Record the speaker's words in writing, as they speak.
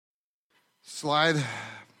slide. It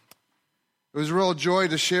was a real joy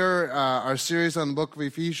to share our series on the book of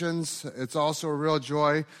Ephesians. It's also a real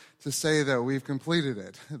joy to say that we've completed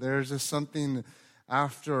it. There's just something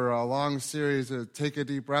after a long series to take a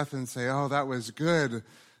deep breath and say, oh, that was good,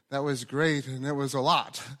 that was great, and it was a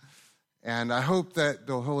lot. And I hope that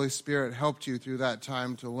the Holy Spirit helped you through that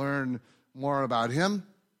time to learn more about Him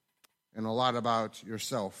and a lot about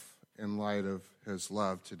yourself in light of His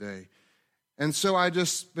love today. And so I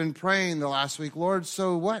just been praying the last week, Lord,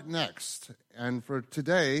 so what next? And for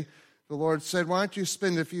today, the Lord said, why don't you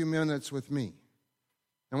spend a few minutes with me?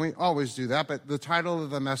 And we always do that, but the title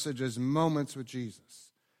of the message is Moments with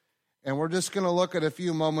Jesus. And we're just going to look at a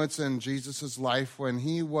few moments in Jesus' life when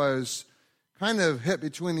he was kind of hit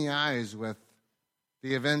between the eyes with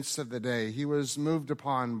the events of the day. He was moved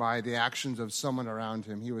upon by the actions of someone around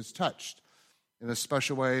him. He was touched in a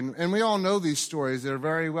special way. And we all know these stories. They're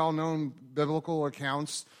very well-known biblical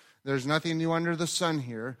accounts. There's nothing new under the sun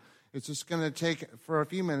here. It's just going to take for a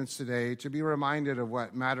few minutes today to be reminded of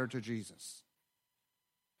what mattered to Jesus,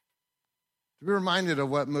 to be reminded of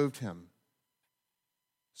what moved him,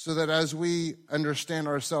 so that as we understand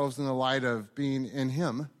ourselves in the light of being in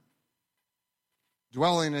him,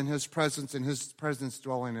 dwelling in his presence and his presence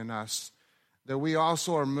dwelling in us, that we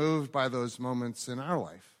also are moved by those moments in our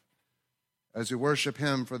life as we worship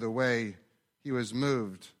him for the way he was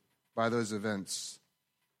moved by those events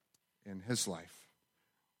in his life.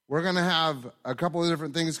 We're going to have a couple of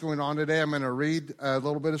different things going on today. I'm going to read a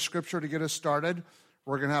little bit of scripture to get us started.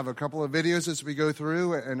 We're going to have a couple of videos as we go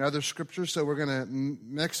through and other scriptures, so we're going to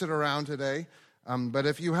mix it around today. But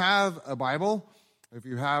if you have a Bible, if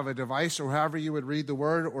you have a device, or however you would read the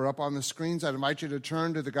word, or up on the screens, I'd invite you to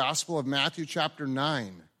turn to the Gospel of Matthew chapter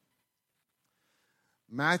 9.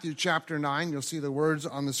 Matthew chapter 9, you'll see the words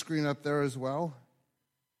on the screen up there as well.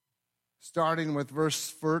 Starting with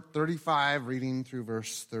verse 35, reading through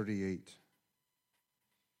verse 38.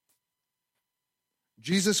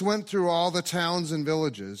 Jesus went through all the towns and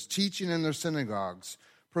villages, teaching in their synagogues,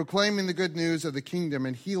 proclaiming the good news of the kingdom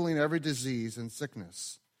and healing every disease and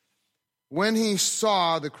sickness. When he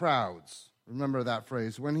saw the crowds, remember that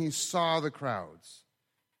phrase, when he saw the crowds,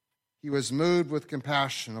 he was moved with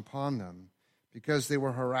compassion upon them because they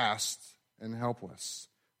were harassed and helpless,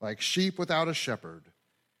 like sheep without a shepherd.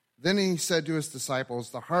 Then he said to his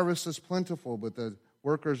disciples, the harvest is plentiful, but the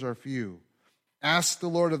workers are few. Ask the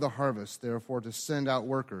Lord of the harvest, therefore, to send out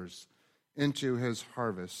workers into his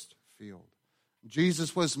harvest field.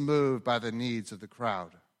 Jesus was moved by the needs of the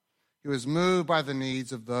crowd. He was moved by the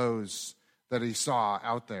needs of those that he saw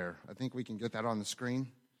out there. I think we can get that on the screen.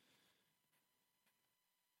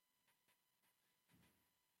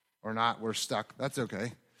 Or not, we're stuck. That's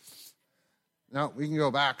okay. No, we can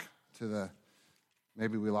go back to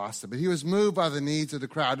maybe we lost it. But he was moved by the needs of the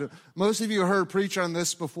crowd. Most of you heard preach on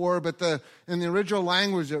this before, but in the original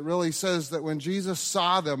language, it really says that when Jesus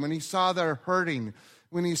saw them, when he saw their hurting,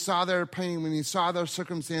 when he saw their pain, when he saw their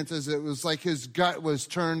circumstances, it was like his gut was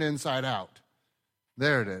turned inside out.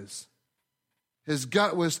 There it is. His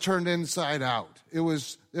gut was turned inside out. It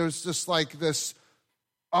was just like this,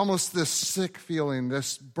 almost this sick feeling,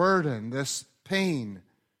 this burden, this pain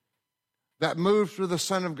that moved through the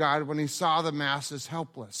Son of God when he saw the masses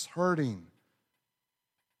helpless, hurting.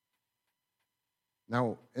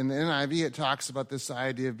 Now, in the NIV, it talks about this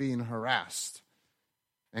idea of being harassed.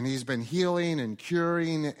 And he's been healing and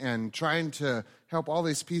curing and trying to help all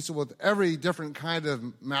these people with every different kind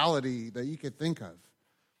of malady that you could think of.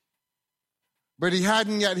 But he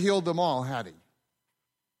hadn't yet healed them all, had he?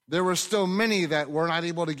 There were still many that were not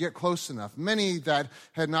able to get close enough, many that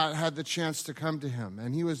had not had the chance to come to him.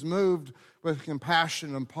 And he was moved with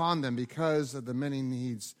compassion upon them because of the many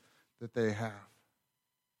needs that they have.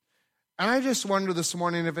 And I just wonder this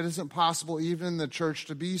morning if it isn't possible, even in the church,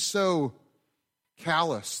 to be so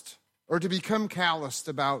calloused or to become calloused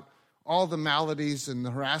about all the maladies and the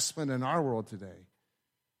harassment in our world today.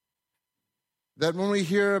 That when we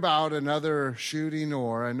hear about another shooting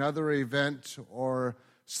or another event or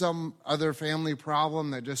some other family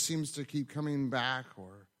problem that just seems to keep coming back,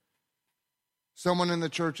 or someone in the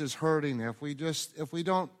church is hurting, if we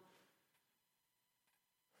don't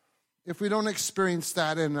experience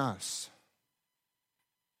that in us,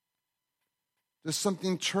 there's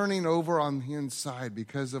something turning over on the inside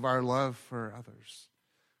because of our love for others.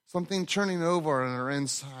 Something turning over on our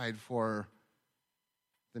inside for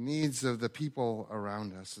the needs of the people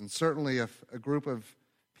around us. And certainly if a group of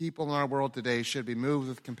people in our world today should be moved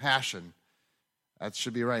with compassion, that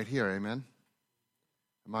should be right here, amen?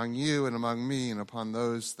 Among you and among me and upon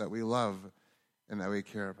those that we love and that we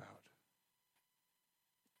care about.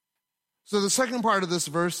 So the second part of this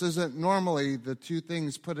verse isn't normally the two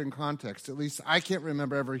things put in context. At least I can't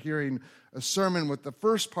remember ever hearing a sermon with the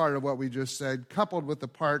first part of what we just said coupled with the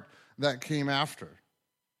part that came after.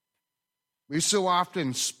 We so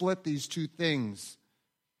often split these two things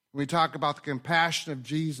when we talk about the compassion of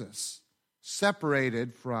Jesus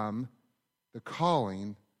separated from the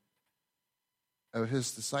calling of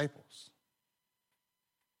his disciples.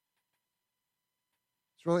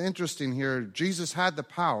 It's really interesting here. Jesus had the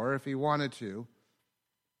power, if he wanted to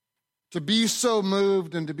be so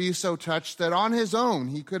moved and to be so touched that on his own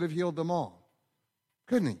he could have healed them all.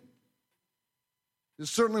 Couldn't he?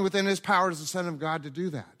 It's certainly within his power as the Son of God to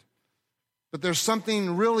do that. But there's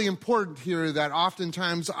something really important here that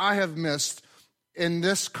oftentimes I have missed in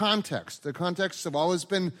this context. The contexts have always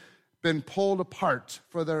been pulled apart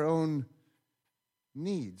for their own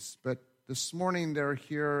needs. But this morning they're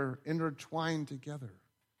here intertwined together.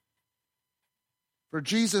 For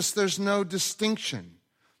Jesus, there's no distinction.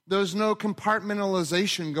 There's no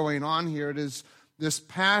compartmentalization going on here. It is this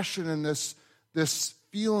passion and this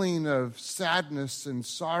feeling of sadness and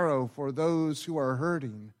sorrow for those who are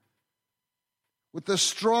hurting, with the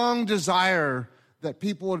strong desire that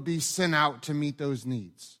people would be sent out to meet those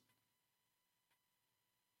needs.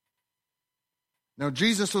 Now,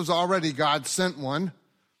 Jesus was already God's sent one.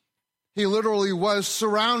 He literally was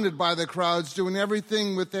surrounded by the crowds, doing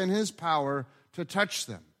everything within his power to touch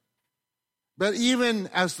them. But even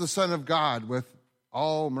as the Son of God, with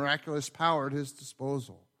all miraculous power at his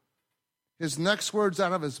disposal, his next words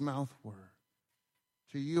out of his mouth were,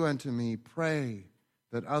 "To you and to me, pray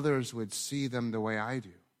that others would see them the way I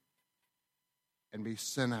do and be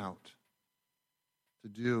sent out to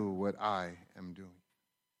do what I am doing."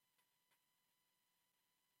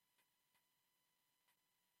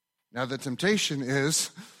 Now, the temptation is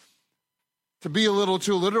to be a little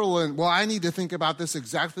too literal and, well, I need to think about this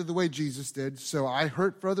exactly the way Jesus did, so I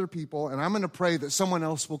hurt for other people, and I'm going to pray that someone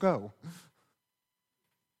else will go.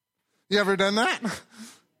 You ever done that?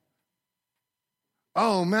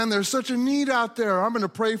 Oh, man, there's such a need out there. I'm going to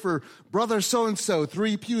pray for brother so-and-so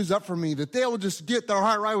 3 pews up from me that they will just get their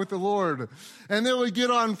heart right with the Lord, and they would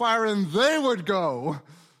get on fire, and they would go.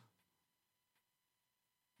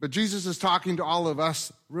 But Jesus is talking to all of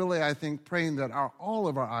us, really, I think, praying that all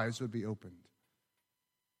of our eyes would be opened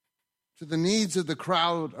to the needs of the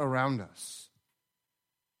crowd around us,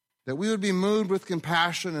 that we would be moved with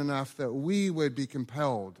compassion enough that we would be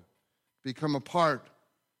compelled to become a part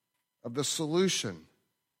of the solution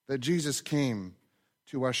that Jesus came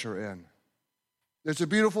to usher in. There's a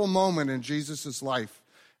beautiful moment in Jesus' life,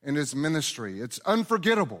 in his ministry. It's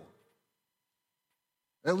unforgettable,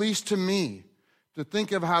 at least to me, to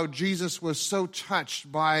think of how Jesus was so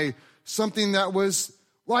touched by something that was,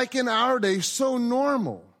 like in our day, so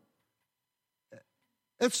normal.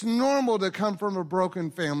 It's normal to come from a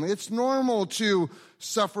broken family. It's normal to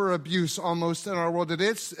suffer abuse almost in our world today.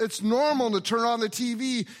 It's normal to turn on the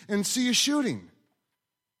TV and see a shooting.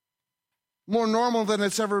 More normal than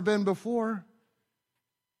it's ever been before.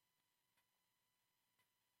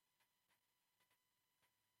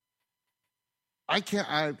 I think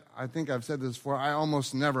I've said this before, I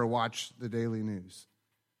almost never watch the daily news.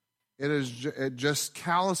 It just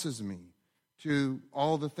calluses me to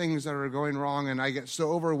all the things that are going wrong, and I get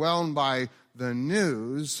so overwhelmed by the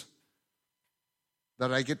news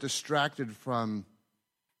that I get distracted from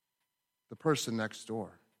the person next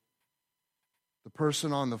door, the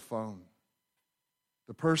person on the phone,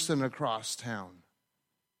 the person across town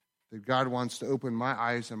that God wants to open my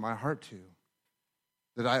eyes and my heart to,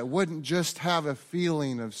 that I wouldn't just have a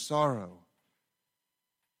feeling of sorrow,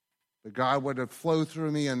 that God would have flowed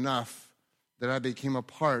through me enough that I became a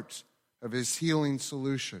part of his healing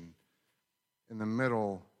solution in the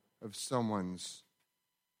middle of someone's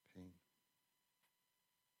pain.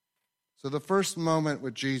 So the first moment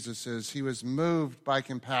with Jesus is he was moved by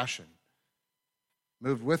compassion,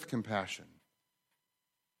 moved with compassion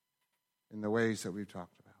in the ways that we've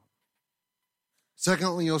talked about.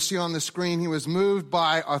 Secondly, you'll see on the screen, he was moved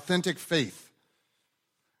by authentic faith.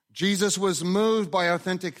 Jesus was moved by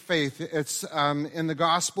authentic faith. It's in the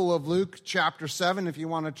Gospel of Luke, chapter 7. If you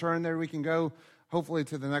want to turn there, we can go hopefully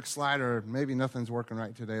to the next slide, or maybe nothing's working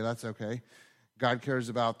right today. That's okay. God cares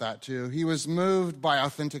about that too. He was moved by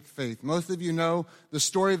authentic faith. Most of you know the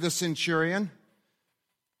story of the centurion.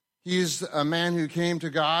 He's a man who came to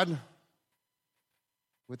God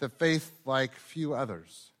with a faith like few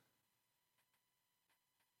others.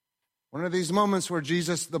 One of these moments where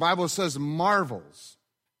Jesus, the Bible says, marvels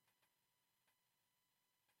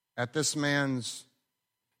at this man's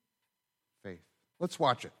faith. Let's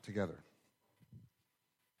watch it together.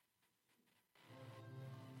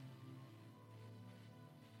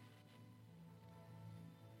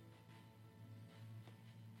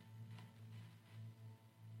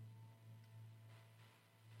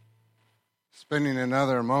 Spending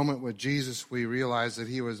another moment with Jesus, we realize that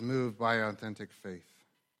he was moved by authentic faith.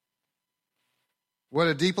 What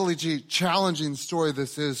a deeply challenging story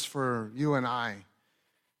this is for you and I.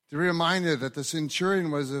 To be reminded that the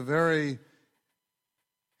centurion was a very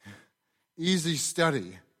easy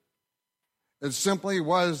study. It simply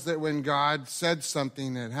was that when God said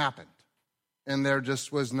something, it happened. And there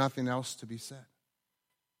just was nothing else to be said.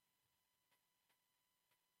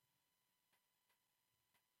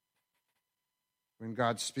 When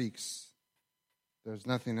God speaks, there's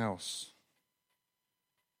nothing else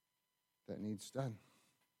that needs done.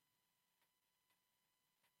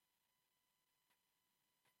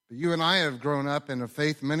 But you and I have grown up in a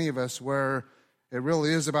faith, many of us, where it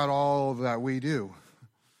really is about all that we do.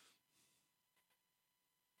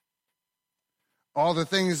 All the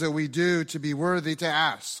things that we do to be worthy to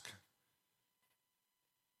ask.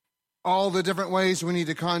 All the different ways we need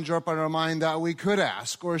to conjure up in our mind that we could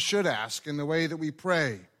ask or should ask in the way that we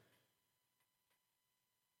pray.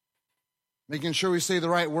 Making sure we say the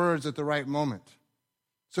right words at the right moment.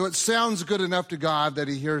 So it sounds good enough to God that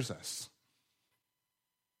he hears us.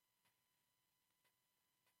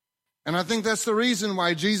 And I think that's the reason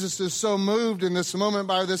why Jesus is so moved in this moment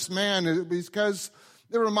by this man, because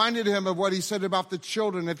it reminded him of what he said about the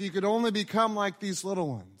children. If you could only become like these little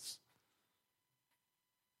ones.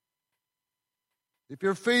 If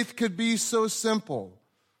your faith could be so simple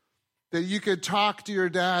that you could talk to your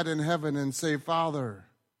dad in heaven and say, Father,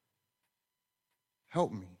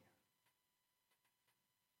 help me.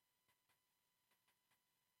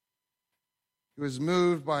 He was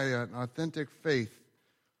moved by an authentic faith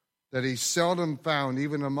that he seldom found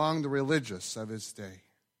even among the religious of his day.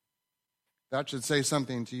 That should say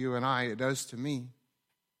something to you and I. It does to me.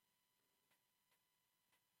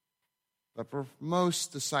 But for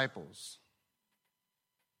most disciples,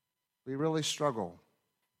 we really struggle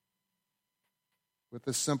with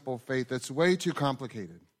this simple faith. It's way too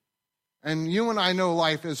complicated. And you and I know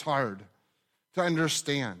life is hard to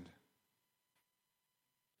understand.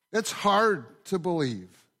 It's hard to believe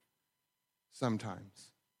sometimes.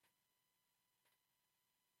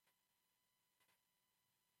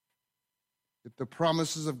 That the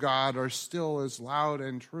promises of God are still as loud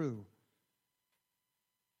and true,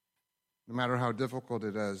 no matter how difficult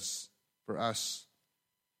it is for us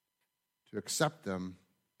to accept them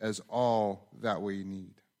as all that we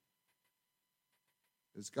need.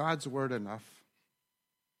 Is God's word enough?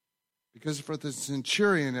 Because for the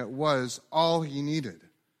centurion, it was all he needed.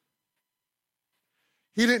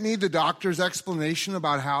 He didn't need the doctor's explanation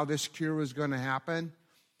about how this cure was going to happen.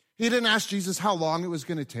 He didn't ask Jesus how long it was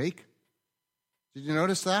going to take. Did you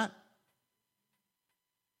notice that?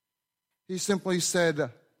 He simply said,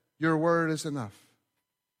 your word is enough.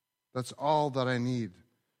 That's all that I need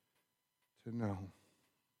to know.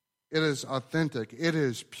 It is authentic. It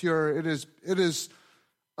is pure. It is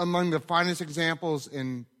among the finest examples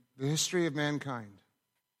in the history of mankind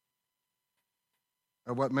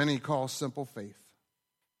of what many call simple faith.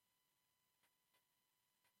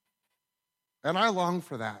 And I long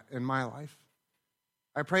for that in my life.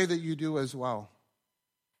 I pray that you do as well.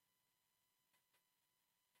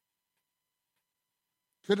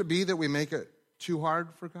 Could it be that we make it too hard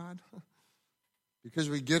for God? Because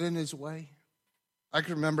we get in his way? I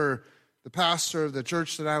can remember the pastor of the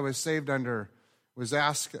church that I was saved under was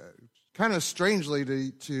asked kind of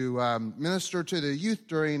strangely to minister to the youth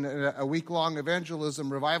during a week-long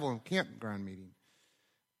evangelism revival and campground meeting.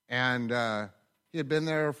 And he had been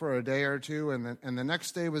there for a day or two, and the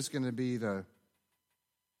next day was going to be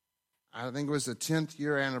I think it was the 10th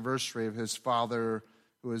year anniversary of his father,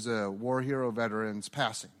 who was a war hero veteran's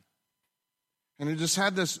passing. And he just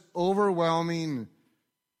had this overwhelming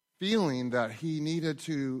feeling that he needed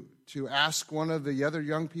to ask one of the other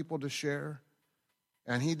young people to share,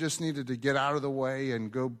 and he just needed to get out of the way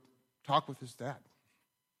and go talk with his dad.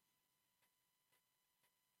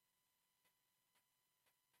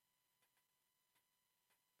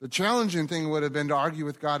 The challenging thing would have been to argue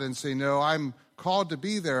with God and say, no, I'm called to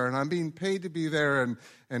be there, and I'm being paid to be there,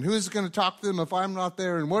 and who's going to talk to them if I'm not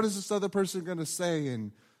there, and what is this other person going to say?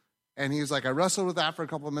 And he's like, I wrestled with that for a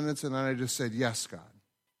couple of minutes, and then I just said, yes, God.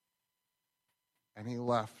 And he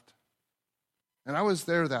left. And I was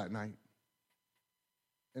there that night.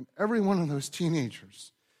 And every one of those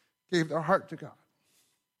teenagers gave their heart to God.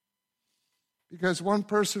 Because one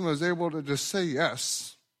person was able to just say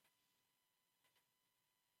yes.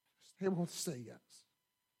 Just able to say yes.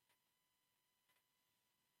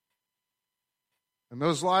 And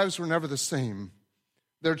those lives were never the same.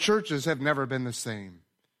 Their churches have never been the same.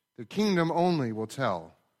 The kingdom only will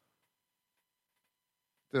tell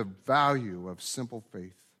the value of simple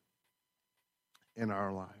faith. in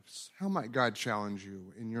our lives? How might God challenge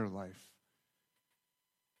you in your life?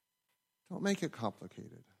 Don't make it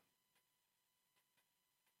complicated.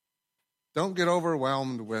 Don't get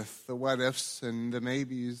overwhelmed with the what ifs and the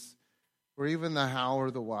maybes, or even the how or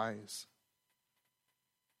the whys.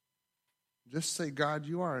 Just say, God,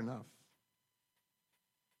 you are enough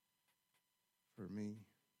for me.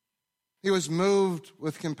 He was moved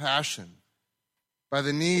with compassion by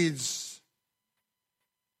the needs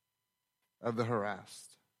of the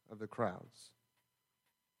harassed, of the crowds.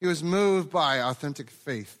 He was moved by authentic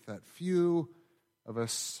faith that few of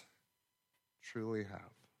us truly have.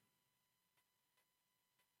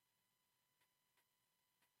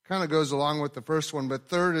 Kind of goes along with the first one, but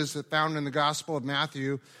third is found in the Gospel of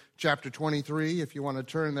Matthew, chapter 23. If you want to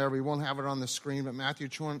turn there, we won't have it on the screen, but Matthew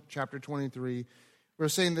chapter 23, we're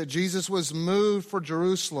saying that Jesus was moved for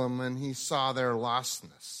Jerusalem and he saw their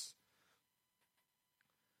lostness.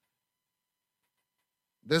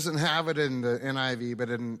 Doesn't have it in the NIV, but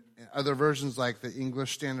in other versions like the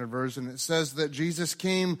English Standard Version, it says that Jesus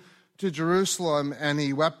came to Jerusalem and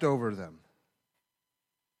he wept over them.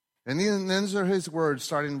 And these are his words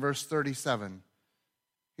starting in verse 37.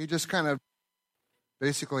 He just kind of,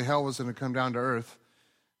 basically hell was going to come down to earth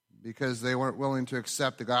because they weren't willing to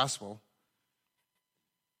accept the gospel.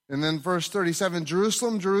 And then verse 37,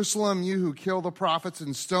 Jerusalem, Jerusalem, you who kill the prophets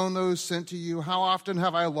and stone those sent to you, how often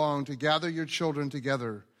have I longed to gather your children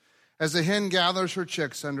together as a hen gathers her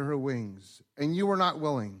chicks under her wings, and you were not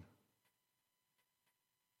willing.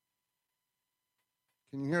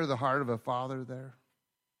 Can you hear the heart of a father there?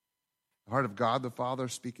 The heart of God the Father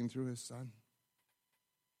speaking through his Son.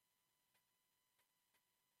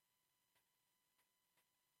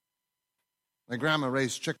 My grandma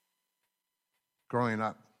raised chickens growing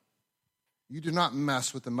up. You do not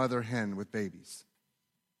mess with the mother hen with babies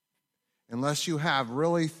unless you have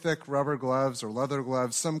really thick rubber gloves or leather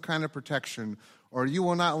gloves, some kind of protection, or you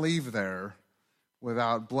will not leave there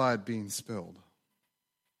without blood being spilled.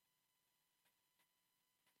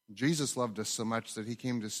 Jesus loved us so much that he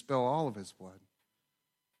came to spill all of his blood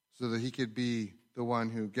so that he could be the one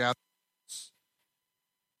who gathers us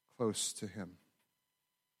close to him.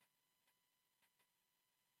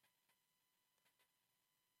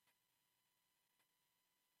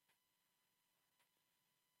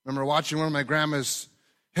 Remember watching one of my grandma's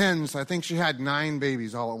hens. I think she had 9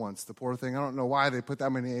 babies all at once, the poor thing. I don't know why they put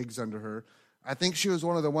that many eggs under her. I think she was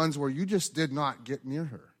one of the ones where you just did not get near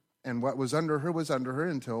her. And what was under her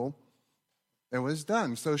until it was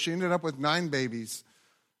done. So she ended up with 9 babies.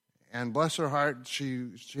 And bless her heart, she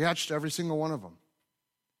hatched every single one of them.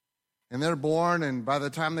 And they're born, and by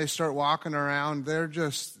the time they start walking around,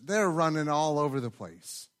 they're running all over the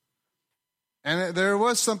place. And there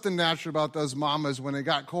was something natural about those mamas. When it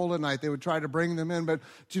got cold at night, they would try to bring them in. But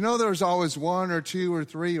do you know there's always 1 or 2 or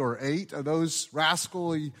 3 or 8 of those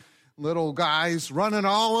rascally little guys running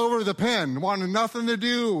all over the pen, wanting nothing to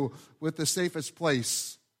do with the safest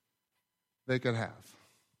place they could have.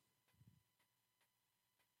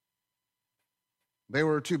 They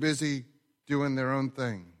were too busy doing their own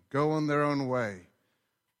thing, going their own way,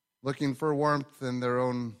 looking for warmth in their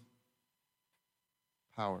own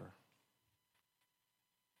power.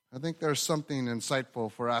 I think there's something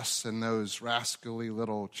insightful for us in those rascally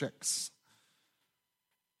little chicks.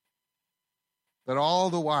 That all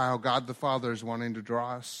the while, God the Father is wanting to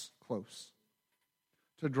draw us close,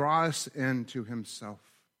 to draw us into himself,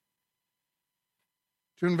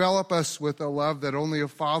 to envelop us with a love that only a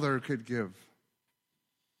father could give.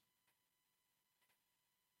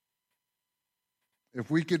 If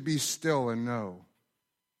we could be still and know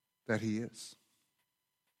that he is.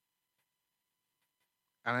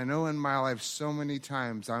 And I know in my life so many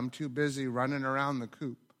times I'm too busy running around the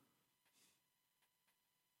coop.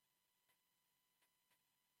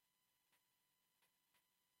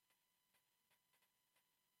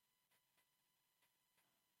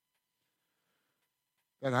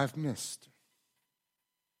 That I've missed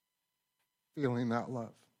feeling that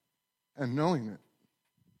love and knowing it.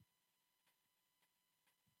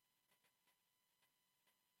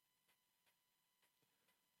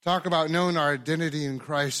 Talk about knowing our identity in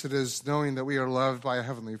Christ. It is knowing that we are loved by a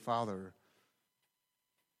Heavenly Father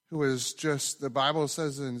who is just, the Bible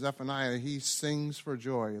says in Zephaniah, he sings for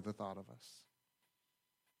joy at the thought of us.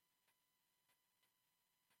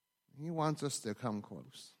 He wants us to come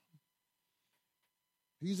close.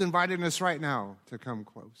 He's inviting us right now to come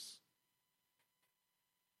close.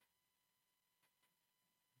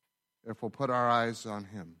 If we'll put our eyes on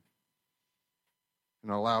him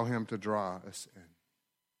and allow him to draw us in.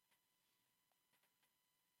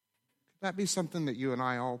 Could that be something that you and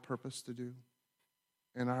I all purpose to do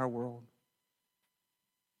in our world?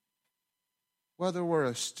 whether we're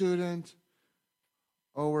a student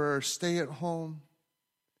or we're stay at home,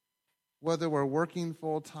 whether we're working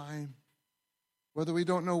full time, whether we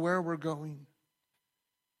don't know where we're going,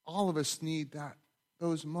 all of us need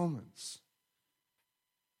those moments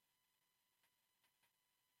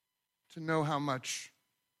to know how much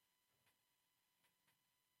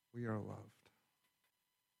we are loved.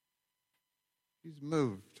 He's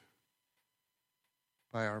moved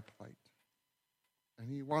by our plight, and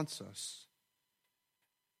he wants us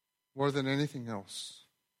more than anything else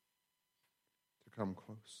to come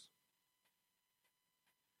close.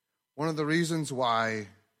 One of the reasons why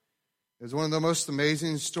is one of the most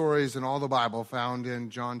amazing stories in all the Bible found in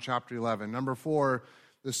John chapter 11. Number 4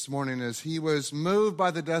 this morning is he was moved by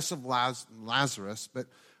the death of Lazarus, but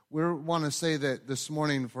we want to say that this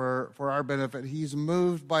morning for our benefit, he's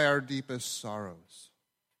moved by our deepest sorrows.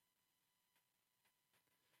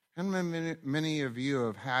 How many of you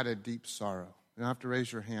have had a deep sorrow? You don't have to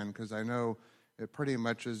raise your hand because I know it pretty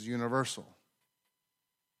much is universal.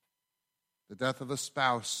 The death of a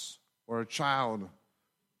spouse or a child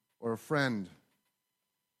or a friend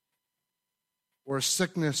or a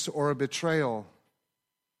sickness or a betrayal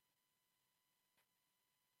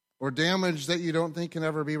or damage that you don't think can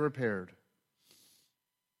ever be repaired.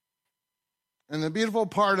 And the beautiful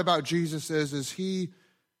part about Jesus is he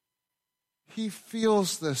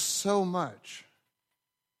feels this so much.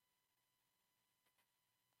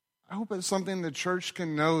 I hope it's something the church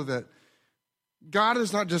can know, that God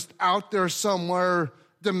is not just out there somewhere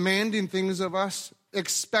demanding things of us,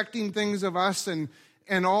 expecting things of us, and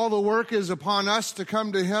all the work is upon us to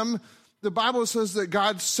come to him. The Bible says that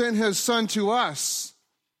God sent his son to us.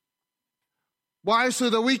 Why? So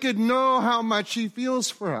that we could know how much he feels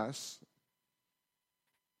for us.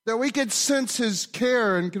 That we could sense his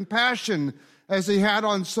care and compassion as he had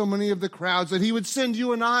on so many of the crowds. That he would send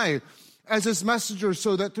you and I as his messengers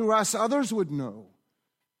so that through us others would know.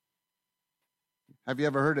 Have you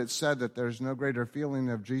ever heard it said that there's no greater feeling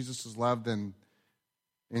of Jesus' love than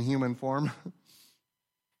in human form?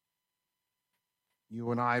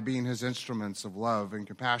 You and I being his instruments of love and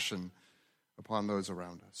compassion upon those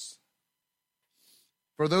around us.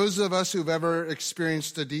 For those of us who've ever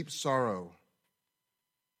experienced a deep sorrow,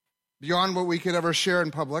 beyond what we could ever share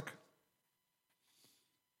in public,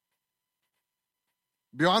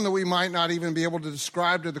 beyond that we might not even be able to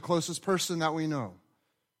describe to the closest person that we know,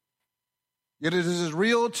 yet it is as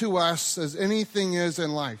real to us as anything is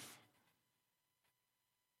in life.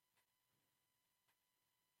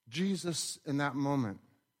 Jesus, in that moment,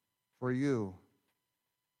 for you,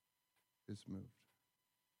 is moved.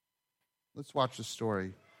 Let's watch the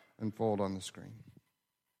story unfold on the screen.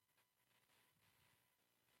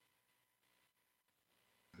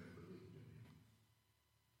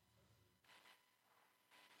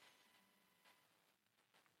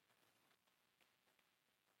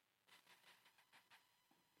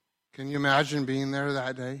 Can you imagine being there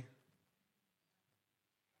that day?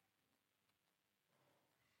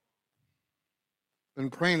 And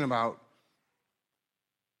praying about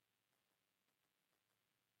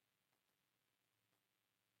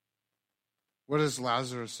what does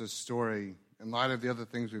Lazarus' story, in light of the other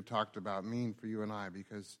things we've talked about, mean for you and I?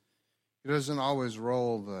 Because he doesn't always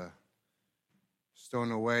roll the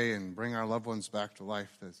stone away and bring our loved ones back to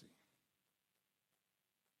life, does he?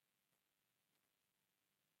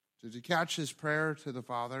 Did you catch his prayer to the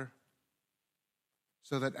Father?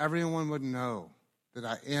 So that everyone would know that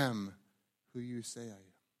I am who you say I am.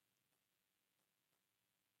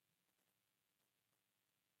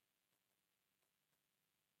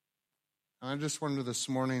 And I just wonder this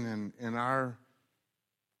morning in our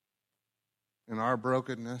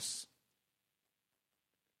brokenness,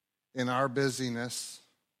 in our busyness,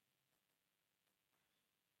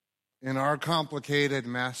 in our complicated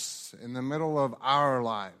mess, in the middle of our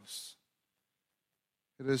lives,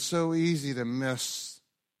 it is so easy to miss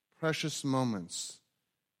precious moments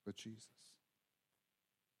with Jesus.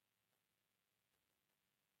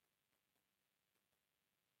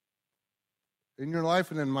 In your life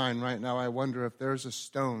and in mine right now, I wonder if there's a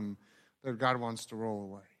stone that God wants to roll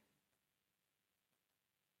away,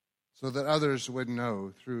 so that others would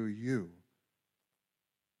know through you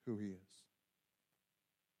who he is.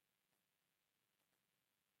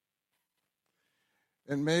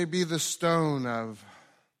 It may be the stone of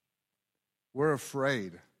we're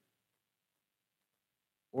afraid,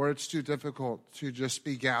 or it's too difficult to just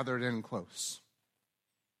be gathered in close,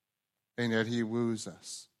 and yet he woos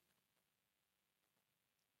us.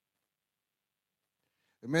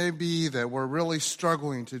 It may be that we're really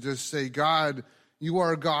struggling to just say, God, you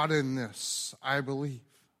are God in this, I believe.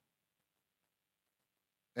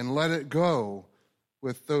 And let it go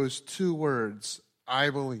with those two words, I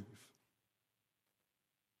believe.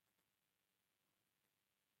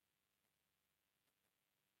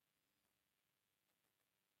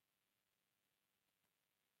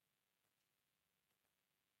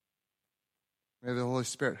 May the Holy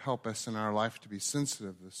Spirit help us in our life to be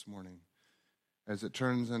sensitive this morning as it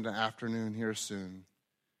turns into afternoon here soon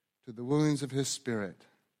to the wounds of His Spirit,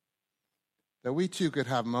 that we too could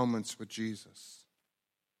have moments with Jesus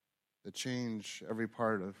that change every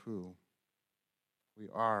part of who we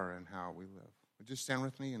are and how we live. Would you stand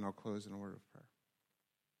with me, and I'll close in a word of prayer.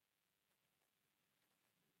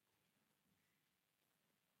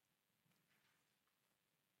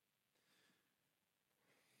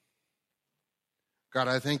 God,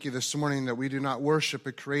 I thank you this morning that we do not worship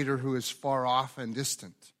a creator who is far off and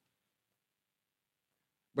distant.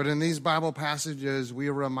 But in these Bible passages, we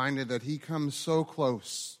are reminded that He comes so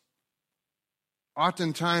close.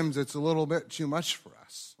 Oftentimes, it's a little bit too much for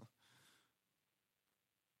us.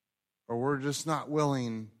 Or we're just not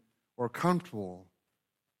willing or comfortable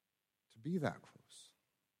to be that close.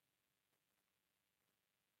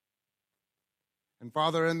 And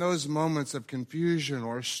Father, in those moments of confusion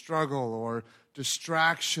or struggle or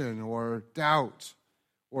distraction or doubt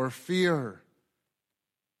or fear,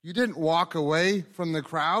 you didn't walk away from the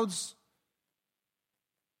crowds.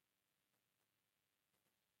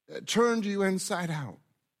 It turned you inside out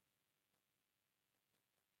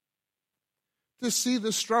to see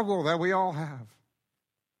the struggle that we all have,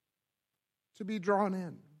 to be drawn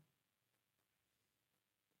in,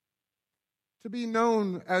 to be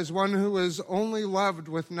known as one who is only loved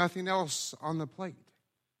with nothing else on the plate.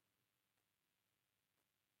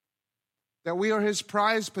 That we are His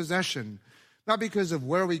prized possession, not because of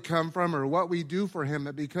where we come from or what we do for Him,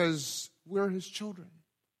 but because we're His children.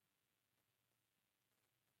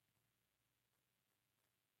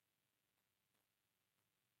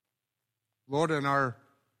 Lord, in our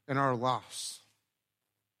loss,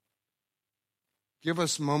 give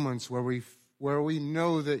us moments where we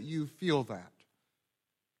know that you feel that.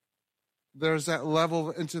 There's that level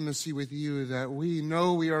of intimacy with you that we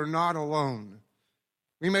know we are not alone.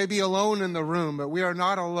 We may be alone in the room, but we are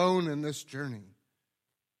not alone in this journey.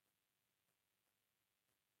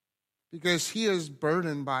 Because He is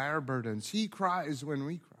burdened by our burdens. He cries when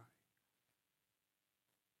we cry.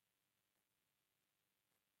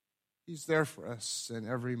 He's there for us in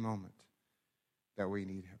every moment that we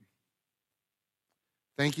need Him.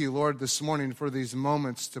 Thank you, Lord, this morning for these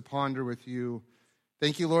moments to ponder with you.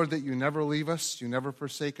 Thank you, Lord, that you never leave us, you never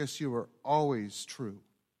forsake us, you are always true.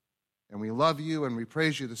 And we love you and we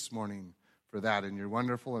praise you this morning for that in your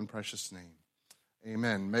wonderful and precious name.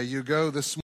 Amen. May you go this morning.